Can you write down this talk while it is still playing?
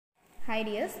Hi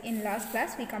dears, in last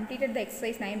class we completed the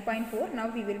exercise 9.4. Now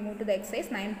we will move to the exercise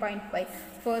 9.5.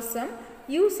 First sum,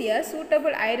 use a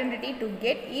suitable identity to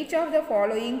get each of the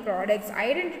following products.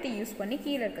 Identity use பண்ணி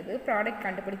கீழ இருக்குது product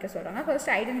கண்டுபிடிக்க சொல்றாங்க. First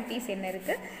identities என்ன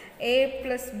இருக்கு? A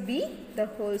plus B the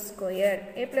whole square.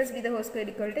 A plus B the whole square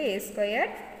equal to A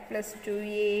squared plus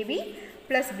 2AB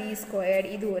plus B squared.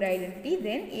 இது ஒரு identity.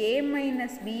 Then A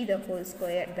minus B the whole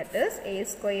square, that is A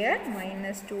squared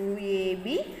minus 2AB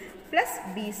plus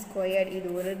B squared.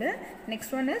 Next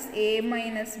one is A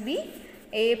minus B,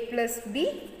 A plus B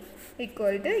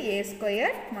equal to A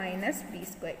squared minus B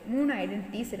squared. Moon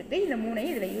identities irukku. Indha moonai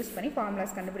idhula use panni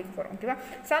formulas kandupidikke porom. Okay va?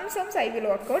 Some sums I will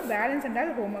work out. Balance and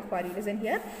all homework for you. Listen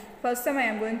here. First sum I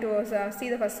am going to see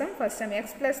the first sum. First sum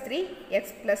x plus 3, x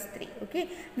plus 3. Okay.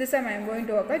 This sum I am going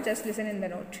to work out. Just listen in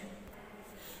the note.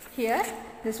 Here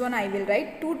this one I will write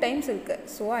 2 times irukku.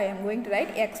 So I am going to write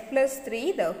x plus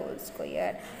 3 the whole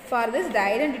square. For this the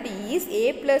identity is A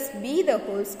plus B the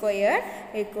whole square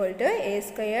equal to A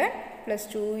square plus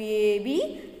 2AB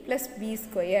plus B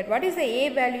square. What is the A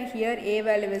value here? A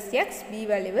value is x, B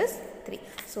value is 3.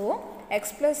 So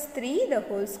x plus 3 the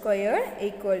whole square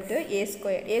equal to A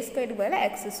square. A square to bala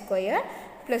x square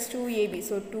plus 2AB.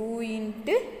 So 2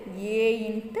 into A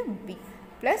into B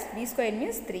plus B square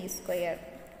means 3 square.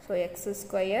 So x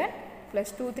square plus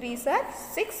 2 3s are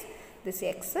 6. This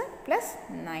x plus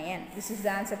 9. This is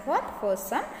the answer for first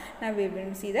sum. Now we will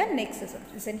see the next sum.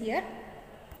 Listen here.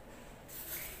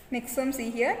 Next sum, see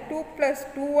here, 2 plus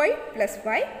 2y plus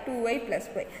 5, 2y plus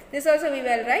 5. This also we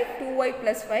will write 2y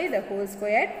plus 5 the whole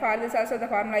square. For this also the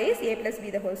formula is A plus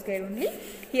B the whole square only.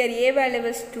 Here A value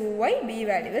is 2y, B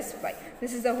value is 5.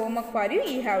 This is the homework for you.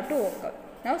 You have to work out.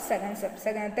 Now third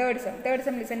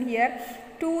sum, listen here,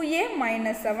 2a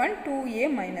minus 7, 2a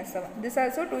minus 7. This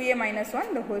also 2a minus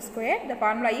 1 the whole square. The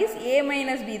formula is A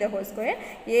minus B the whole square.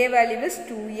 A value is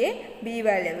 2a, B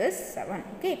value is 7.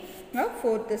 Okay. Now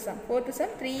fourth sum,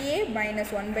 3a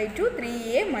minus 1 by 2,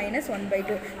 3a minus 1 by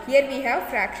 2. Here we have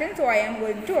fraction, so I am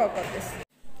going to work out this.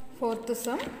 Fourth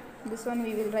sum, this one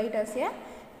we will write as a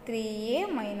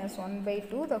 3a minus 1 by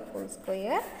 2 the whole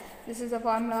square. This is the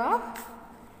formula of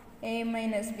A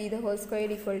minus B the whole square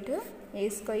equal to A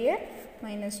square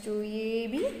minus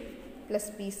 2AB plus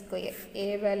B square.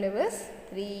 A value is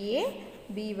 3A,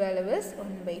 B value is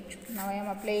 1 by 2. Now I am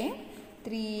applying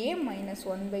 3A minus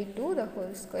 1 by 2 the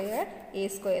whole square, A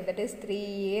square, that is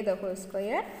 3A the whole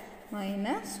square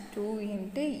minus 2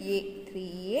 into A,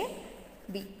 3A,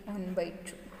 B 1 by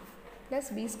 2 plus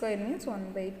B square means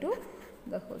 1 by 2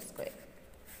 the whole square.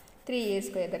 3A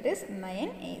square, that is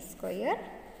 9A square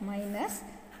minus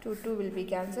 2 will be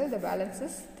cancelled. The balance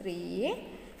is 3a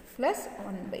plus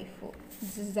 1 by 4.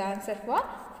 This is the answer for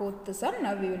fourth sum.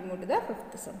 Now we will move to the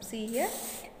fifth sum. See here,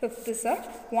 fifth sum,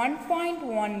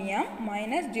 1.1 m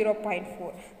minus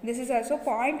 0.4. This is also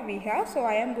point we have, so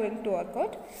I am going to work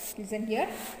out. Listen here,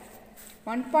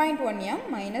 1.1 m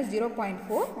minus 0.4,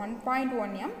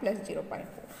 1.1 m plus 0.4.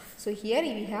 So here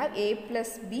we have A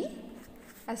plus B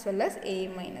as well as A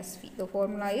minus B. The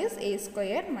formula is A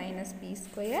square minus B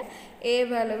square. A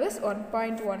value is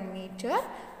 1.1 meter,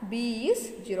 B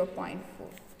is 0.4.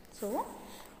 So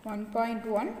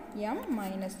 1.1 m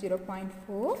minus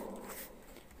 0.4,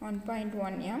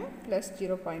 1.1 m plus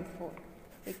 0.4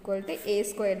 equal to A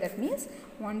square, that means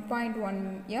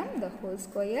 1.1 m the whole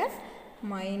square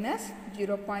minus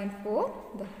 0.4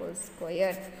 the whole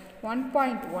square.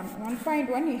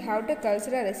 1.1 you have to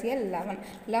consider as a 11.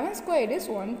 11 squared is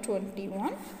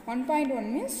 121.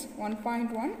 1.1 means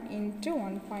 1.1 into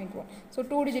 1.1. So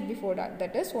 2 digit before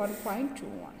that is 1.21.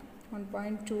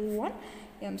 1.21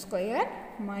 m square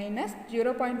minus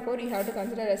 0.4 you have to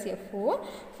consider as a 4.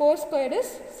 4 squared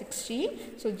is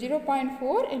 16. So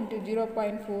 0.4 into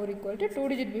 0.4 equal to 2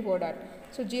 digit before that.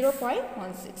 So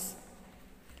 0.16.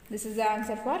 This is the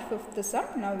answer for fifth sum.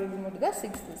 Now we will move to the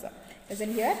sixth sum.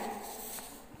 Listen here.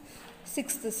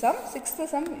 Sixth sum,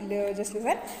 just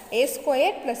listen. A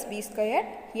square plus B square.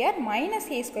 Here minus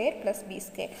A square plus B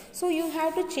square. So you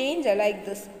have to change like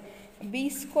this. B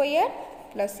square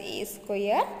plus A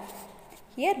square.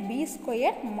 Here B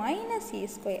square minus A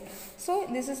square. So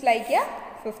this is like a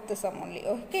fifth sum only.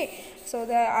 Okay. So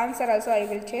the answer also I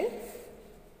will tell.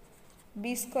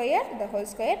 B square the whole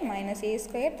square minus A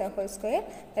square the whole square,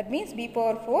 that means B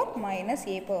power 4 minus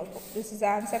A power 4. This is the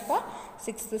answer for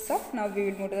sixth sum. Now we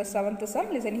will move to the seventh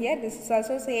sum. Listen here, this is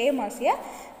also same as a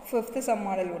fifth sum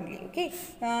model only. Okay,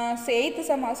 eighth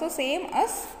sum also same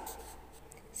as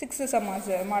 6th sum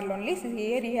model only. So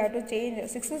here you have to change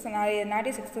 6th sum, not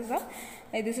a 6th sum.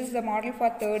 This is the model for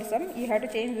 3rd sum. You have to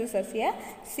change this as a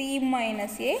c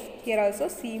minus a. Here also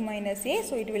c minus a.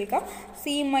 So it will come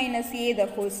c minus a the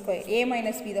whole square, a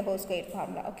minus b the whole square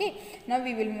formula. Okay. Now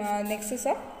we will next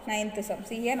sum, 9th sum.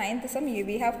 See here 9th sum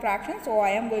we have fractions. So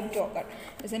I am going to occur.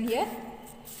 Listen here.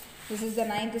 This is the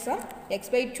 9th sum, x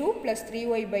by 2 plus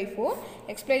 3y by 4,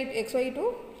 x by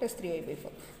 2 plus 3y by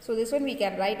 4. So this one we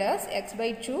can write as x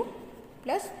by 2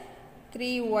 plus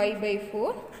 3y by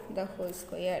 4 the whole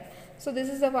square. So this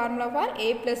is the formula for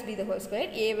a plus b the whole square.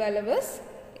 A value is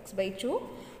x by 2,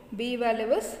 b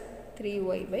value is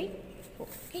 3y by 4.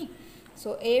 Okay.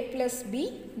 So a plus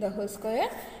b the whole square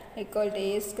equal to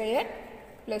a square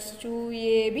plus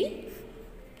 2ab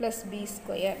plus b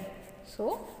square.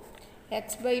 So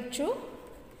x by 2,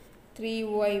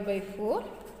 3y by 4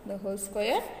 the whole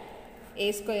square,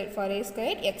 a square for a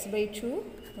square, x by 2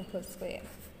 the whole square,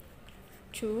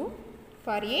 2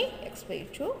 for a, x by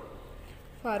 2,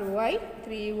 for y,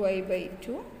 3y by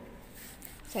 2,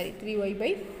 3y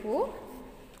by 4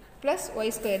 plus y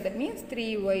square, that means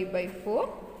 3y by 4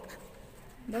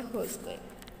 the whole square.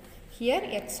 Here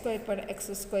x square per x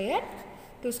square,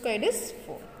 2 square is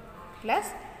 4 plus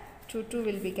 2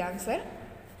 will be cancelled.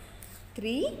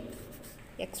 3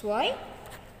 xy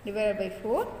divided by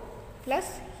 4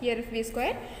 plus here if we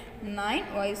square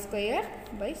 9y square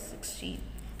by 16.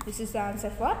 This is the answer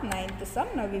for 9th sum.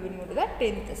 Now we will move to the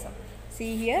 10th sum.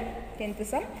 See here 10th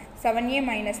sum, 7a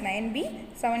minus 9b,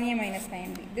 7a minus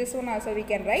 9b. This one also we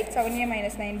can write 7a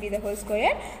minus 9b the whole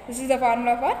square. This is the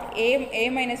formula for a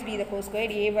minus b the whole square.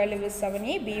 A value is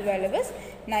 7a, b value is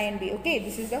 9b. Okay,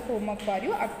 this is the homework for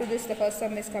you. Up to this the first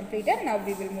sum is completed. Now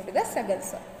we will move to the second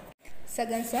sum.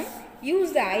 Second sum,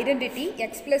 use the identity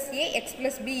x plus a, x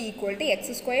plus b equal to x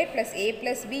square plus a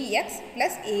plus b, x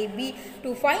plus ab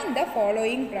to find the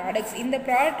following products. In the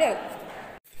product,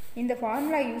 in the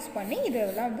formula use பண்ணி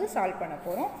இதெல்லாம் வந்து solve பண்ண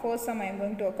போறோம். First sum I am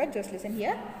going to occur. Just listen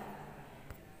here.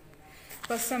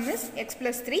 First sum is x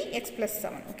plus 3, x plus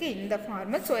 7. Okay, in the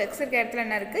format. So x இருக்க இடத்துல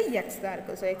என்ன இருக்கு? X தான்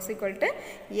இருக்கு. So x equal to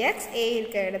x, a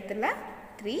இருக்க இடத்துல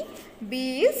 3, b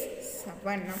is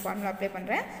 7. நான் formula apply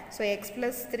பண்றேன். So x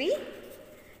plus 3,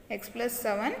 x plus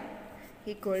 7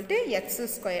 equal to x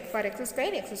square. For x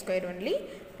square only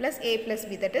plus a plus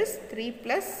b, that is 3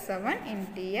 plus 7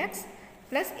 into x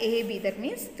plus ab, that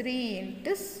means 3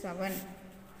 into 7.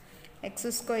 X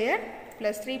square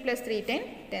plus 3 plus 3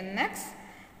 10x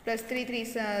plus 3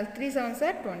 7s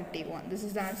are 21. This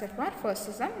is the answer for first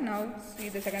sum. Now see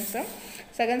the second sum.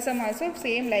 Second sum also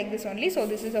same like this only. So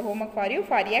this is a homework for you.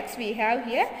 For x we have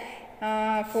here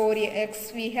 4x,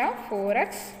 we have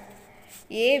 4x,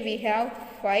 a we have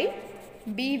 5,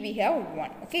 b we have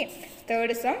 1. Okay.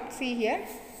 Third sum, see here.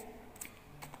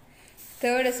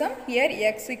 Third sum, here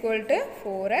x equal to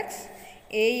 4x,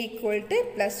 a equal to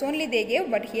plus only they gave,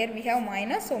 but here we have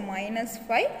minus, so minus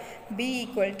 5, b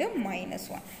equal to minus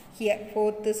 1. Here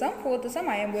fourth sum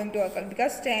I am going to occur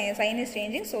because sign is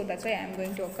changing, so that's why I am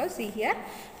going to occur. See here,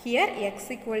 x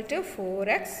equal to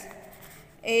 4x,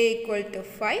 a equal to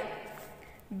 5,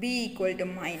 b equal to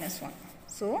minus 1.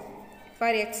 So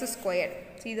for x squared,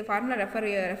 see the formula refer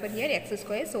here, x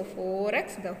squared, so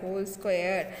 4x the whole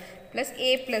square plus a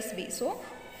plus b, so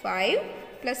 5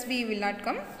 plus b will not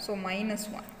come, so minus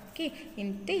 1. Okay,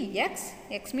 into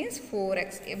x means 4x,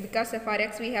 because for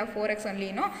x we have 4x only,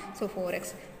 no, so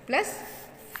 4x plus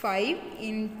 5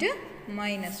 into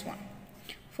minus 1,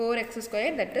 4x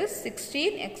squared, that is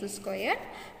 16x squared,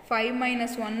 5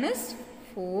 minus 1 is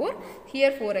 4,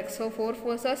 here 4x, so 4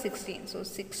 4s are 16, so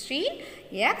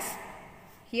 16x,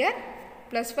 here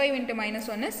plus 5 into minus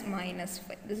 1 is minus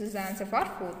 5. This is the answer for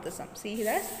fourth sum. See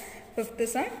here, fifth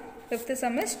sum. Fifth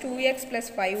sum is 2x plus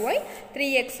 5y,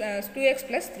 2x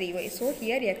plus 3y. So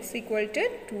here x equal to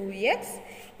 2x,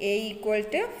 a equal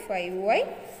to 5y,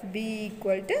 b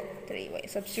equal to 3y.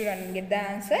 Substitute and get the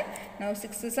answer. Now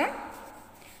sixth sum.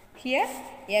 Here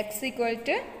x equal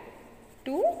to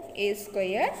 2a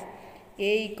square,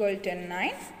 a equal to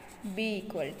 9, b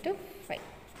equal to 5.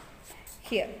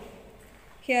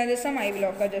 Here the sum I will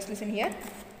occur. Just listen here.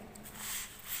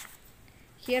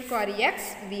 Here for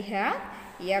x we have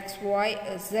x,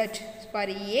 y, z. For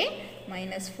a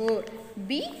minus 4, b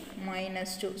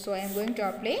minus 2. So I am going to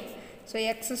apply. So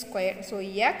x square. So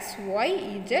x, y,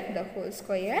 z the whole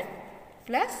square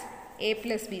plus a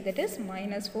plus b, that is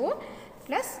minus 4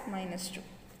 plus minus 2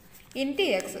 into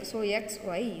x. So x,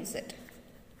 y, z.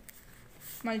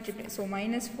 Multiply. So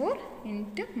minus 4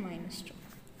 into minus 2.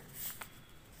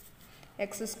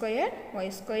 X square, y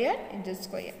square, z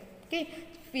square. Okay.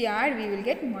 If we add, we will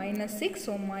get minus 6.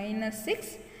 So minus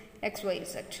 6 x, y,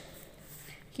 z.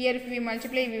 Here if we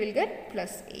multiply, we will get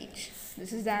plus 8.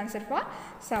 This is the answer for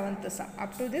 7th sum.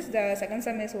 Up to this, the second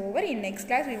sum is over. In next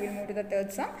class, we will move to the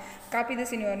third sum. Copy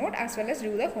this in your note as well as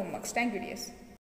do the homeworks. Thank you, dears.